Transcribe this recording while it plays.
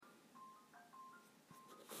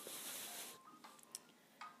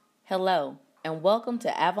Hello, and welcome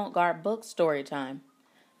to Avant-Garde Book Storytime.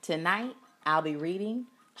 Tonight, I'll be reading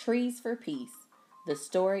Trees for Peace, The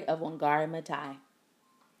Story of Wangari Maathai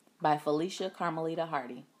by Felicia Carmelita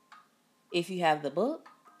Hardy. If you have the book,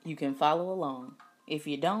 you can follow along. If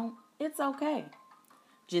you don't, it's okay.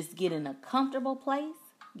 Just get in a comfortable place,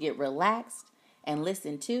 get relaxed, and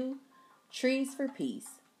listen to Trees for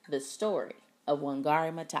Peace, The Story of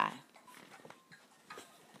Wangari Maathai.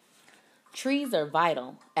 Trees are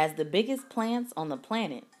vital. As the biggest plants on the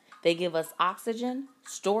planet, they give us oxygen,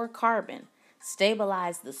 store carbon,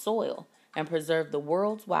 stabilize the soil, and preserve the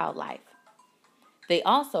world's wildlife. They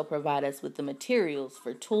also provide us with the materials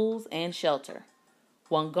for tools and shelter.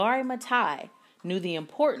 Wangari Maathai knew the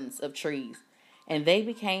importance of trees, and they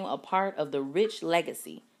became a part of the rich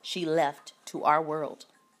legacy she left to our world.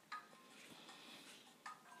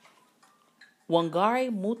 Wangari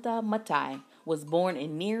Maathai was born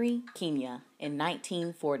in Nyeri, Kenya in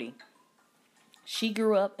 1940. She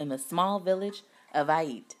grew up in the small village of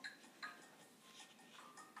Ait.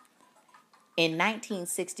 In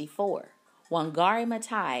 1964, Wangari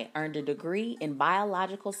Maathai earned a degree in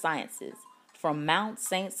biological sciences from Mount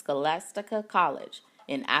St. Scholastica College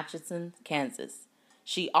in Atchison, Kansas.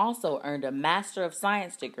 She also earned a Master of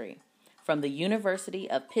Science degree from the University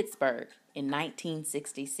of Pittsburgh in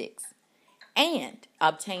 1966. And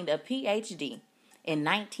obtained a PhD in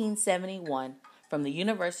 1971 from the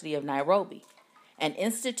University of Nairobi, an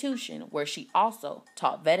institution where she also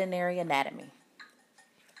taught veterinary anatomy.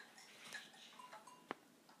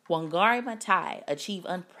 Wangari Maathai achieved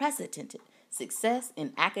unprecedented success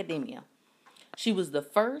in academia. She was the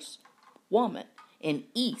first woman in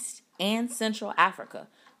East and Central Africa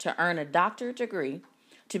to earn a doctorate degree,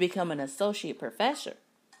 to become an associate professor,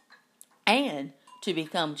 and to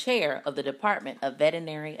become chair of the Department of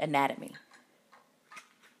Veterinary Anatomy.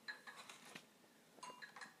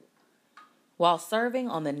 While serving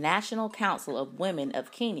on the National Council of Women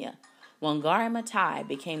of Kenya, Wangari Maathai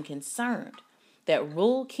became concerned that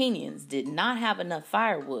rural Kenyans did not have enough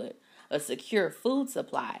firewood, a secure food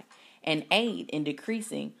supply, and aid in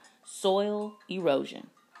decreasing soil erosion.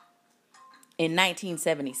 In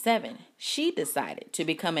 1977, she decided to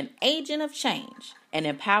become an agent of change and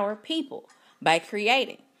empower people by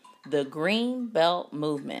creating the Green Belt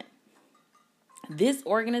Movement. This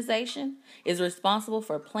organization is responsible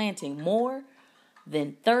for planting more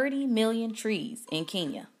than 30 million trees in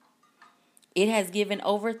Kenya. It has given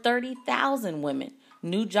over 30,000 women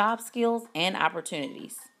new job skills and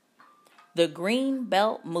opportunities. The Green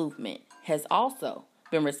Belt Movement has also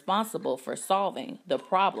been responsible for solving the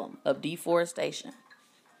problem of deforestation.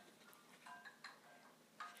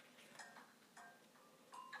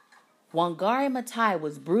 Wangari Maathai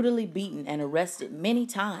was brutally beaten and arrested many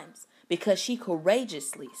times because she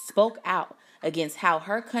courageously spoke out against how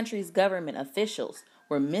her country's government officials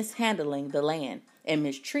were mishandling the land and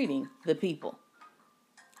mistreating the people.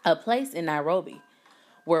 A place in Nairobi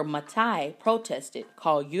where Maathai protested,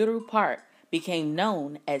 called Uhuru Park, became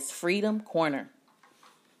known as Freedom Corner.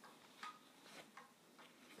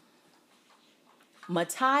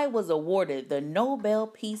 Maathai was awarded the Nobel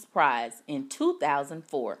Peace Prize in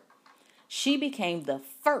 2004. She became the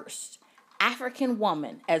first African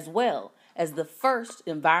woman as well as the first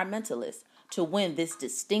environmentalist to win this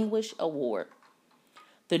distinguished award.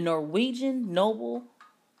 The Norwegian Nobel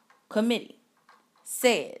Committee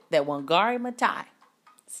said that Wangari Maathai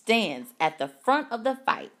stands at the front of the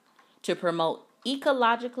fight to promote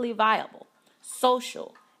ecologically viable,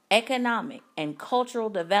 social, economic, and cultural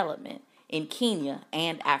development in Kenya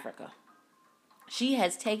and Africa. She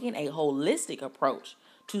has taken a holistic approach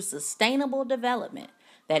to sustainable development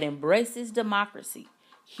that embraces democracy,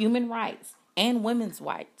 human rights, and women's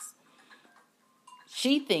rights.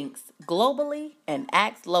 She thinks globally and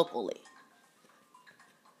acts locally.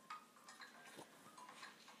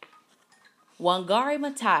 Wangari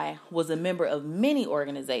Maathai was a member of many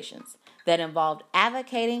organizations that involved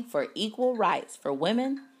advocating for equal rights for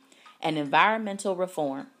women and environmental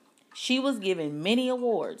reform. She was given many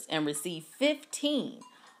awards and received 15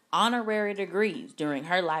 honorary degrees during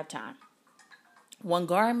her lifetime.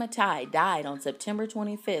 Wangari Maathai died on September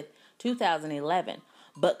 25, 2011,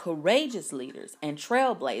 but courageous leaders and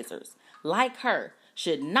trailblazers like her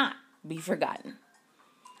should not be forgotten.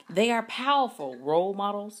 They are powerful role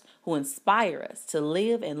models who inspire us to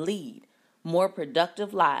live and lead more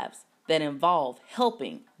productive lives that involve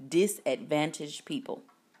helping disadvantaged people.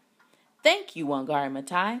 Thank you, Wangari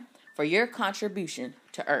Maathai, for your contribution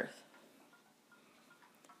to Earth.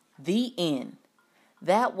 The end.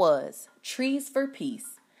 That was Trees for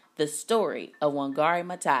Peace, The Story of Wangari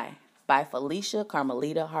Maathai by Felicia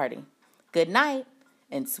Carmelita Hardy. Good night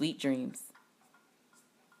and sweet dreams.